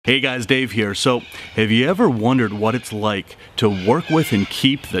Hey guys, Dave here. So, have you ever wondered what it's like to work with and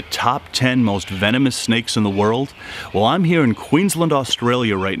keep the top 10 most venomous snakes in the world? Well, I'm here in Queensland,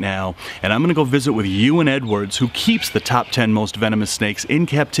 Australia right now, and I'm going to go visit with Euan Edwards, who keeps the top 10 most venomous snakes in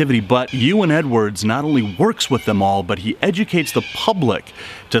captivity. But Euan Edwards not only works with them all, but he educates the public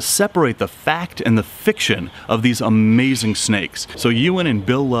to separate the fact and the fiction of these amazing snakes. So Euan and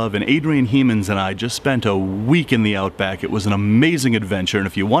Bill Love and Adrian Hemans and I just spent a week in the outback. It was an amazing adventure, and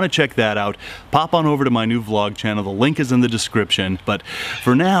if you want to check that out, pop on over to my new vlog channel. The link is in the description. But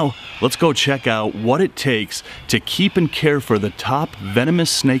for now, let's go check out what it takes to keep and care for the top venomous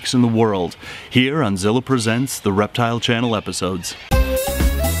snakes in the world here on Zilla Presents the Reptile Channel Episodes.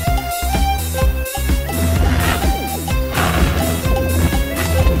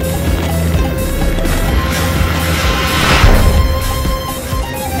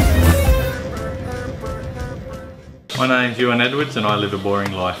 My name's Euan Edwards and I live a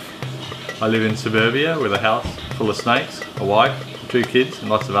boring life. I live in suburbia with a house full of snakes, a wife, 2 kids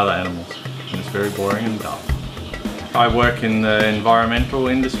and lots of other animals. And it's very boring and dull. I work in the environmental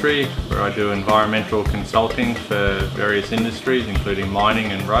industry where I do environmental consulting for various industries including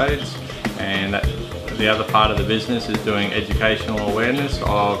mining and roads, and the other part of the business is doing educational awareness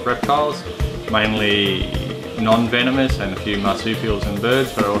of reptiles, mainly non-venomous and a few marsupials and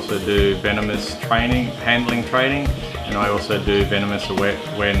birds, but I also do venomous training, handling training, and I also do venomous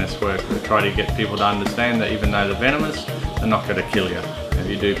awareness work to try to get people to understand that even though they're venomous, they're not going to kill you. If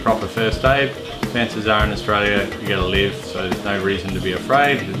you do proper first aid, chances are in Australia you're going to live, so there's no reason to be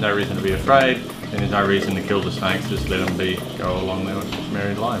afraid. If there's no reason to be afraid, then there's no reason to kill the snakes, just let them be, go along their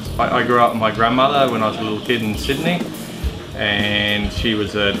merry lives. I grew up with my grandmother when I was a little kid in Sydney, and she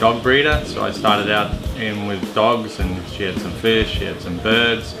was a dog breeder, so I started out in with dogs, and she had some fish, she had some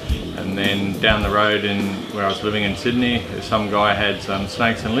birds, and then down the road where I was living in Sydney, some guy had some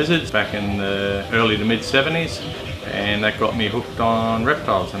snakes and lizards back in the early to mid 70s, and that got me hooked on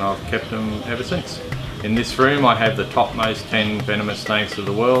reptiles, and I've kept them ever since. In this room I have the top most 10 venomous snakes of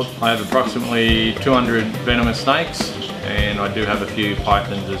the world. I have approximately 200 venomous snakes, and I do have a few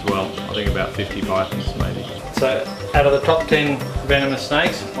pythons as well. I think about 50 pythons maybe. So out of the top 10 venomous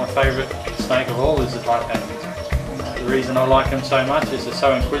snakes, my favourite snake of all is the taipan. The reason I like them so much is they're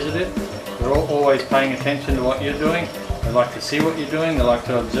so inquisitive. They're always paying attention to what you're doing. They like to see what you're doing, they like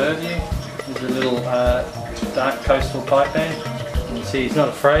to observe you. There's a little dark coastal taipan. You see he's not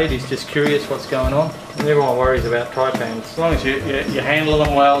afraid, he's just curious what's going on. And everyone worries about taipans. As long as you handle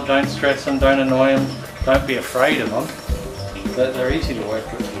them well, don't stress them, don't annoy them, don't be afraid of them, they're easy to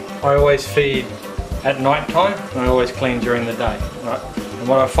work with. I always feed at night time, and I always clean during the day. Right? And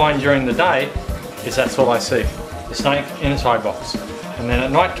what I find during the day is that's all I see. The snake in its hide box. And then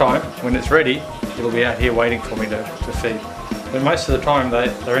at night time, when it's ready, it'll be out here waiting for me to feed. But most of the time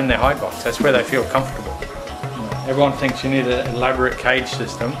they're in their hide box. That's where they feel comfortable. Everyone thinks you need an elaborate cage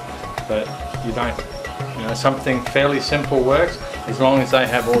system, but you don't. You know, something fairly simple works. As long as they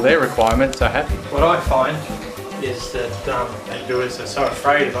have all their requirements, they're happy. What I find is that they do is they're so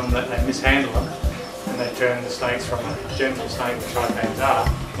afraid of them that they mishandle them, and they turn the snakes from a gentle snake, which taipans are,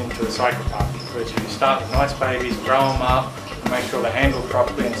 into a psychopath. Whereas if you start with nice babies, grow them up, and make sure they're handled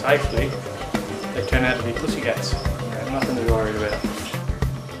properly and safely, they turn out to be pussycats. You have nothing to be worried about.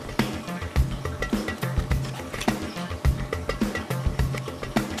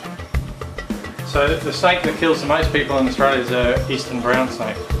 So the snake that kills the most people in Australia is the eastern brown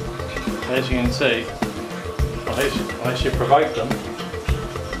snake. As you can see, unless you provoke them,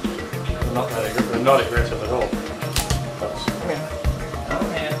 they're not aggressive at all. Come here.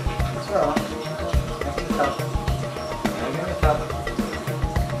 Come here. It's alright. Come in the tub. Come in the tub.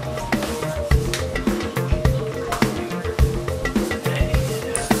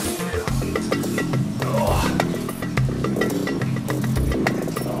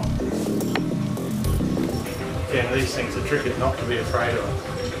 Again, these things, the trick is not to be afraid of them.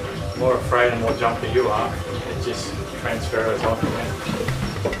 The more afraid and more jumpy you are, it just transfers on from there.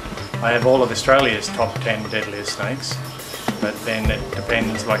 I have all of Australia's top 10 deadliest snakes, but then it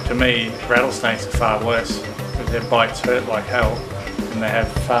depends. Like to me, rattlesnakes are far worse because their bites hurt like hell and they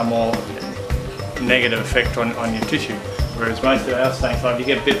have far more negative effect on your tissue. Whereas most of our snakes, like if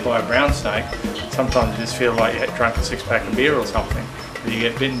you get bit by a brown snake, sometimes you just feel like you had drunk a 6-pack of beer or something. If you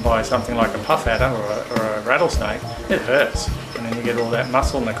get bitten by something like a puff adder or a rattlesnake, it hurts, and then you get all that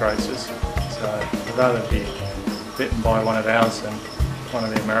muscle necrosis. So I'd rather be bitten by one of ours than one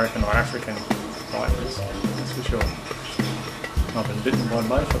of the American or African vipers, that's for sure. I've been bitten by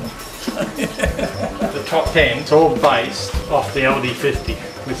both of them. The top 10 is all based off the LD50,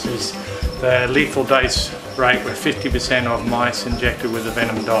 which is the lethal dose rate where 50% of mice injected with the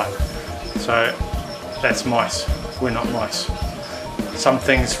venom die. So that's mice, we're not mice. Some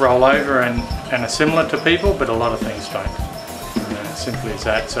things roll over and are similar to people, but a lot of things don't. Simply as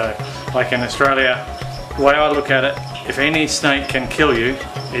that. So like in Australia, the way I look at it, if any snake can kill you,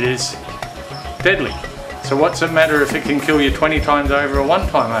 it is deadly. So what's it matter if it can kill you 20 times over or 1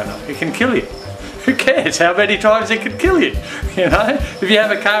 time over? It can kill you. Who cares how many times it could kill you? You know, if you have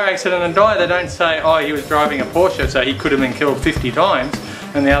a car accident and die, they don't say, oh, he was driving a Porsche, so he could have been killed 50 times,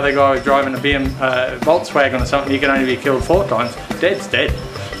 and the other guy was driving a Volkswagen or something, he can only be killed 4 times. Dead's dead.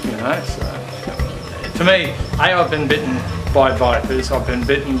 You know, so to me, I've been bitten by vipers, I've been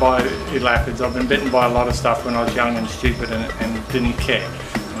bitten by elapids, I've been bitten by a lot of stuff when I was young and stupid and didn't care.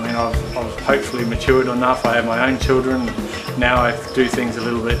 I mean, I've hopefully matured enough, I have my own children, now I do things a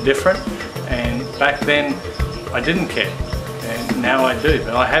little bit different. And back then I didn't care, and now I do.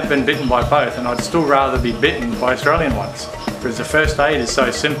 But I have been bitten by both, and I'd still rather be bitten by Australian ones, because the first aid is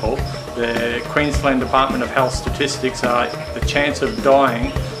so simple. The Queensland Department of Health statistics are the chance of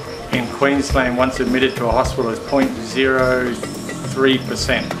dying in Queensland once admitted to a hospital is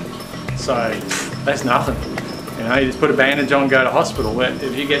 0.03%. So that's nothing. You know, you just put a bandage on, go to hospital. Where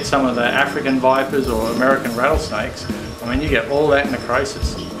if you get some of the African vipers or American rattlesnakes, I mean, you get all that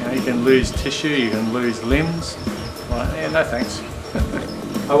necrosis. You know, you can lose tissue, you can lose limbs. Well, yeah, no thanks.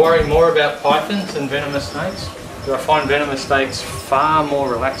 I worry more about pythons than venomous snakes, because I find venomous snakes far more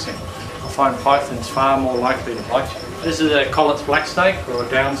relaxing. I find pythons far more likely to bite you. This is a collet's black snake, or a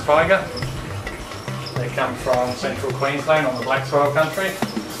Downs tiger. They come from central Queensland on the black soil country.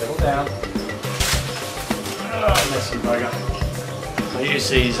 Settle down. Oh, messy bugger. I use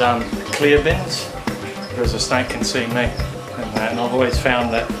these clear bins because the snake can see me. And I've always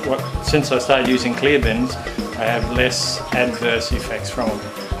found that since I started using clear bins, I have less adverse effects from them.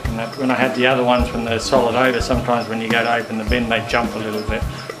 And that when I had the other ones, when they're solid odor, sometimes when you go to open the bin, they jump a little bit,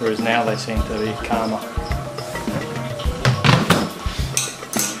 whereas now they seem to be calmer.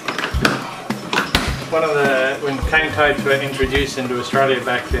 When cane toads were introduced into Australia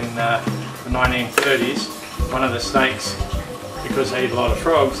back in the 1930s, one of the snakes, because they eat a lot of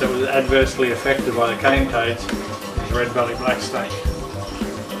frogs, that was adversely affected by the cane toads, is red-bellied black snake.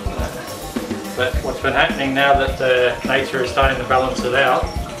 But what's been happening now that nature is starting to balance it out,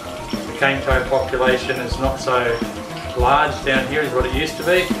 the cane toad population is not so large down here as what it used to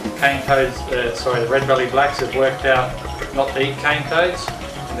be. Cane toads, the red-bellied blacks have worked out not to eat cane toads,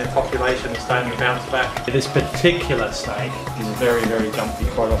 and their population is starting to bounce back. This particular snake is very, very jumpy.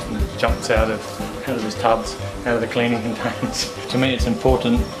 Quite often it jumps out of his tubs, out of the cleaning containers. To me, it's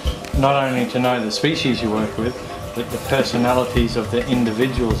important not only to know the species you work with, but the personalities of the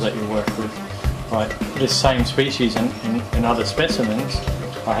individuals that you work with. Like this same species in other specimens,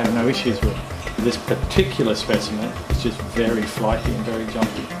 I have no issues with. This particular specimen is just very flighty and very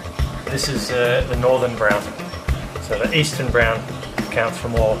jumpy. This is the northern brown. So the eastern brown accounts for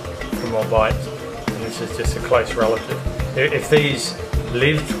more bites, and this is just a close relative. If these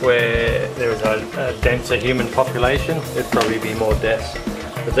lived where there was a denser human population, there'd probably be more deaths.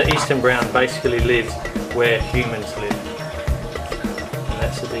 But the eastern brown basically lives where humans live, and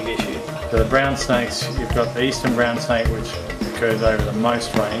that's the big issue. So the brown snakes, you've got the eastern brown snake, which occurs over the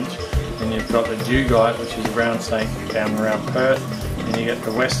most range, and you've got the dugite, which is a brown snake down around Perth, and you get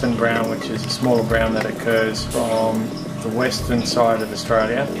the western brown, which is a smaller brown that occurs from the western side of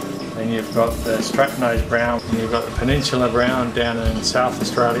Australia. Then you've got the strap-nosed brown, and you've got the peninsula brown down in South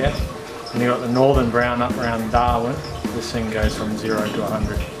Australia, and you've got the northern brown up around Darwin. This thing goes from 0 to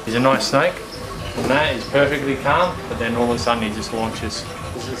 100. He's a nice snake, and that is perfectly calm, but then all of a sudden he just launches.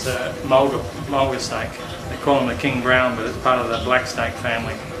 This is a mulga snake. They call him the king brown, but it's part of the black snake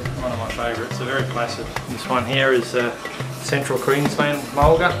family. One of my favourites. They're very placid. This one here is central Queensland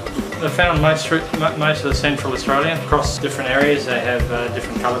mulga. They're found most of the central Australia. Across different areas they have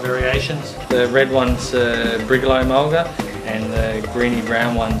different colour variations. The red one's brigalow mulga, and the greeny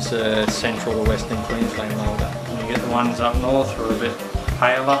brown one's central to western Queensland mulga. And you get the ones up north who are a bit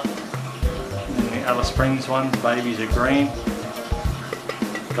paler. And the Alice Springs ones, babies are green.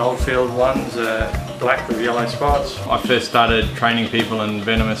 Goldfield ones are black with yellow spots. I first started training people in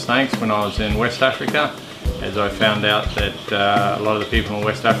venomous snakes when I was in West Africa, as I found out that a lot of the people in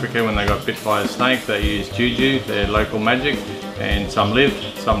West Africa, when they got bit by a snake, they used juju, their local magic, and some lived,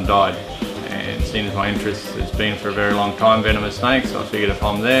 some died. And seeing as my interest has been for a very long time venomous snakes, I figured if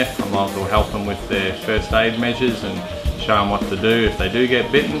I'm there, I might as well help them with their first aid measures and show them what to do if they do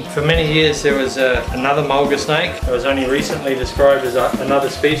get bitten. For many years there was another mulga snake that was only recently described as another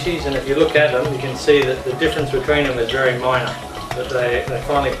species, and if you look at them you can see that the difference between them is very minor, but they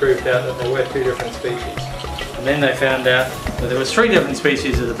finally proved out that they were two different species. And then they found out that there was 3 different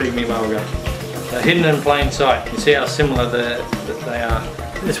species of the pygmy mulga. They're hidden in plain sight. You see how similar they are.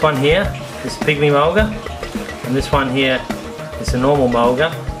 This one here is pygmy mulga, and this one here is a normal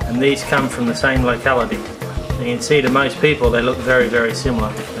mulga, and these come from the same locality. You can see to most people they look very, very similar.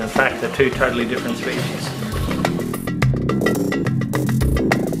 And in fact, they're 2 totally different species.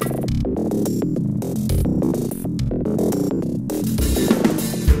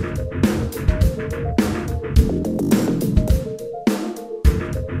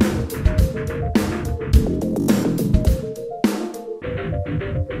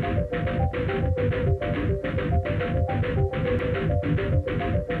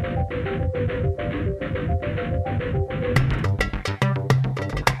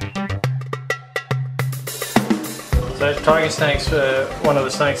 So tiger snakes were one of the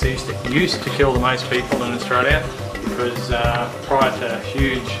snakes that used to kill the most people in Australia, because prior to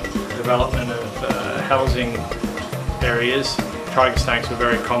huge development of housing areas, tiger snakes were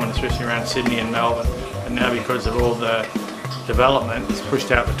very common, especially around Sydney and Melbourne. And now, because of all the development, it's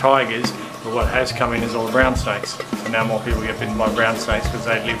pushed out the tigers, but what has come in is all the brown snakes. So now more people get bitten by brown snakes because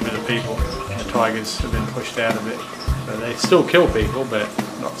they live with the people, and the tigers have been pushed out a bit. So they still kill people, but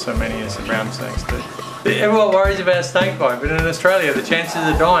not so many as the brown snakes do. Everyone worries about snake bite, but in Australia the chances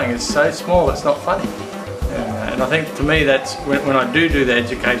of dying is so small it's not funny. And I think to me that's when I do the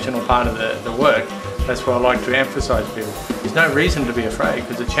educational part of the work, that's what I like to emphasise to people. There's no reason to be afraid,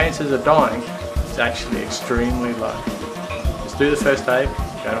 because the chances of dying is actually extremely low. Just do the first aid,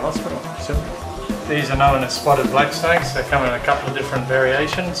 go to hospital. Simple. These are known as spotted black snakes. They come in a couple of different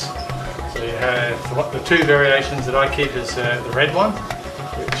variations. So you have the 2 variations that I keep is the red one,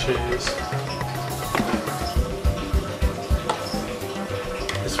 which is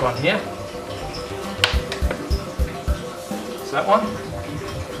this one here. It's that one.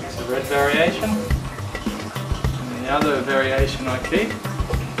 It's the red variation. And the other variation I keep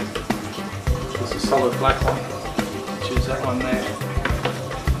is the solid black one, which is that one there.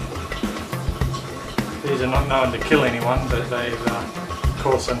 These are not known to kill anyone, but they've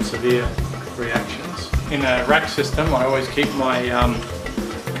caused some severe reactions. In a rack system, I always keep my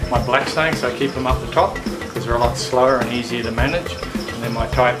black snakes. I keep them up the top because they're a lot slower and easier to manage. And then my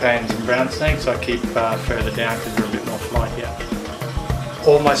taipans and brown snakes I keep further down because they're a bit more flightier.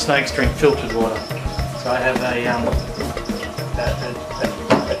 All my snakes drink filtered water. So I have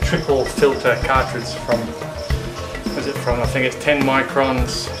a triple filter cartridge from I think it's 10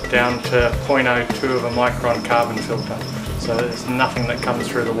 microns down to 0.02 of a micron carbon filter. So there's nothing that comes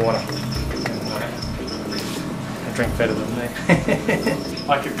through the water. And, I drink better than them.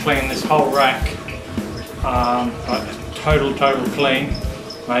 I could clean this whole rack, like total clean,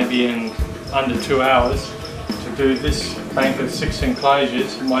 maybe in under 2 hours. To do this bank of 6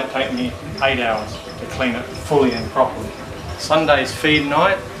 enclosures, it might take me 8 hours to clean it fully and properly. Sunday's feed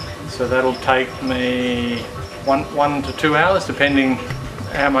night, so that'll take me 1 to 2 hours, depending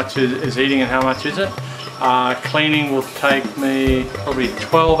how much is eating and how much is it. Cleaning will take me probably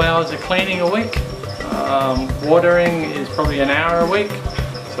 12 hours of cleaning a week. Watering is probably an hour a week,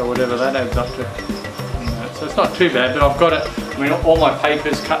 so whatever that adds up to. So it's not too bad, but I've got it. I mean, all my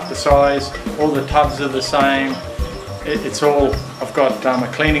papers cut to size, all the tubs are the same. It's all, I've got a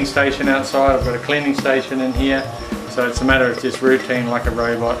cleaning station outside, I've got a cleaning station in here, so it's a matter of just routine like a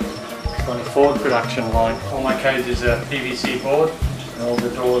robot. On a Ford production line. All my cages are PVC board, and all the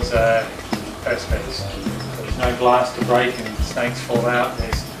doors are perspex. So there's no glass to break and snakes fall out,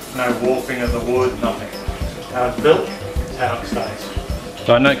 there's no warping of the wood, nothing. How it's built, it's how it stays.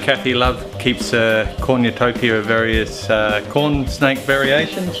 So I know Kathy Love keeps cornucopia of various corn snake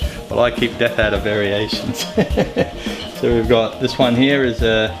variations, well I keep death adder variations. So we've got this one here is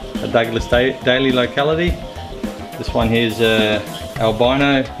a Douglas Daly locality. This one here is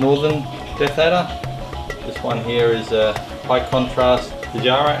albino northern death adder. This one here is a high contrast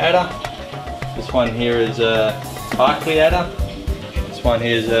Dājara adder. This one here is a Barclay adder. This one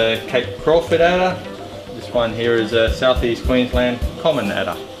here is a Cape Crawford adder. This one here is a Southeast Queensland common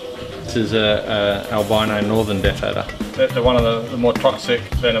adder. This is a albino northern death adder. They're one of the more toxic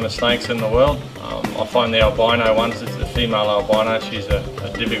venomous snakes in the world. I find the albino ones, it's the female albino, she's a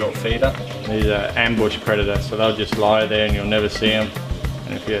difficult feeder. These are ambush predators, so they'll just lie there and you'll never see them.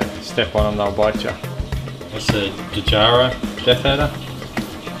 And if you step on them, they'll bite you. That's the Dājara death adder.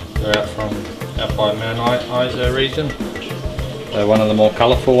 They're out by Mount Isa region. They're one of the more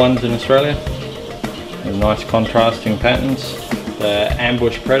colourful ones in Australia. With nice contrasting patterns. The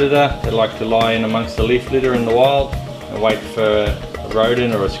ambush predator, they like to lie in amongst the leaf litter in the wild and wait for the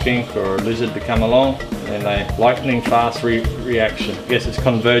rodent or a skink or a lizard to come along, and a lightning fast reaction. I guess it's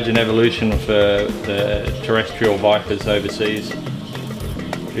convergent evolution for the terrestrial vipers overseas.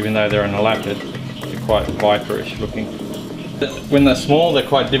 Even though they're an elapid, they're quite viperish looking. When they're small, they're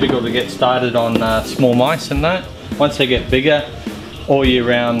quite difficult to get started on small mice and that. Once they get bigger, all year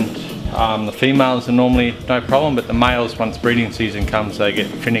round, the females are normally no problem, but the males, once breeding season comes, they get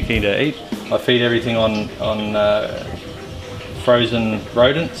finicky to eat. I feed everything on frozen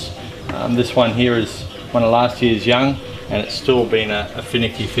rodents. This one here is one of last year's young, and it's still been a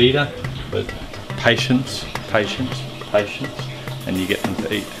finicky feeder, but patience, patience, patience, and you get them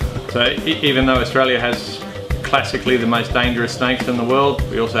to eat. So even though Australia has classically the most dangerous snakes in the world,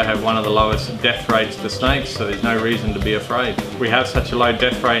 we also have one of the lowest death rates to snakes, so there's no reason to be afraid. We have such a low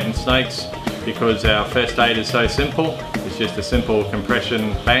death rate in snakes because our first aid is so simple. It's just a simple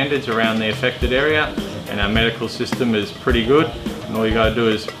compression bandage around the affected area, and our medical system is pretty good. And all you got to do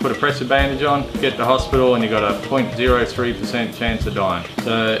is put a pressure bandage on, get to hospital, and you got a 0.03% chance of dying.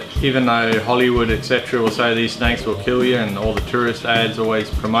 So even though Hollywood etc. will say these snakes will kill you, and all the tourist ads always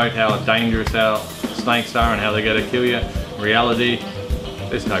promote how dangerous our snakes are and how they're going to kill you, in reality,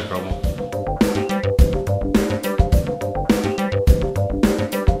 there's no problem.